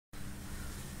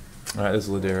Alright, this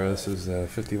is Ladera. This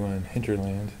is 51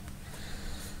 Hinterland.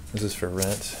 This is for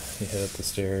rent. You head up the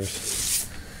stairs.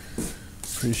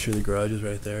 Pretty sure the garage is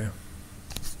right there.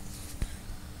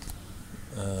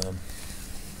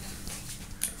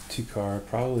 Two car,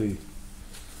 probably,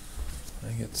 I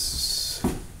think it's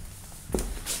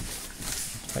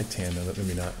my tandem, but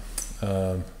maybe not.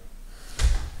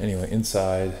 Anyway,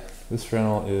 inside, this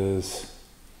rental is,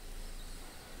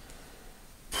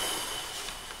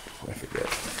 I forget,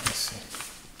 let's see.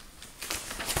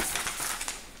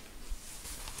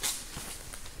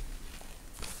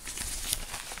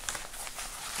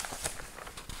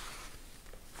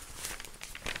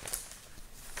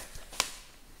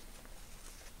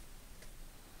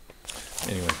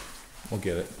 Anyway, we'll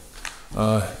get it.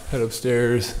 Head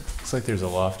upstairs. Looks like there's a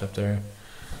loft up there.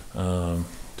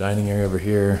 Dining area over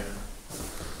here.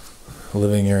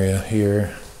 Living area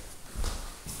here.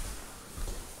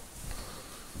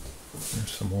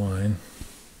 There's some wine.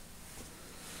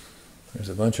 There's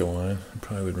a bunch of wine. I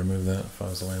probably would remove that if I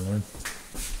was the landlord.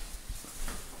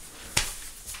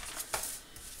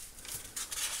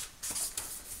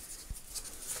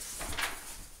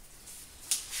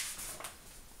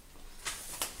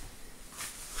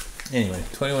 Anyway,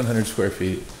 2,100 square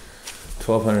feet,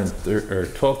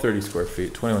 1,230 square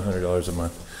feet, $2,100 a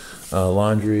month.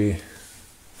 Laundry,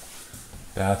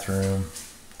 bathroom,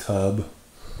 tub,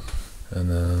 and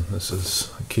then this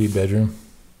is a kitty bedroom.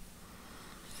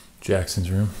 Jackson's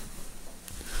room.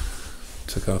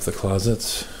 Took off the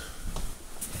closets.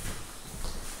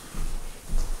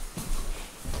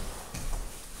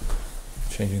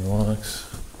 Changing the locks.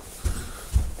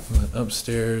 Went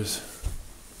upstairs.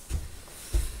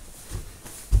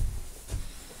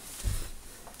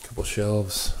 Couple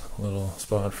shelves, a little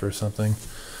spot for something,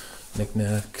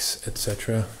 knickknacks,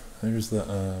 etc. There's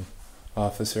the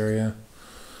office area,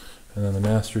 and then the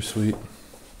master suite.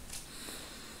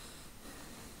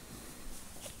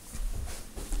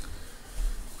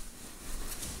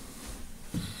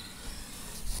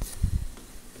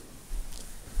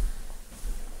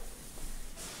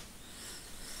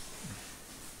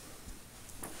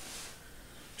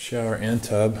 Shower and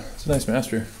tub. It's a nice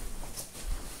master.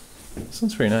 This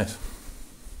one's pretty nice.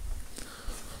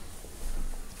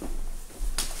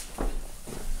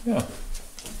 Yeah.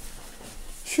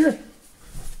 Sure.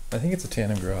 I think it's a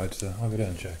tandem garage, so I'll go down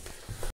and check.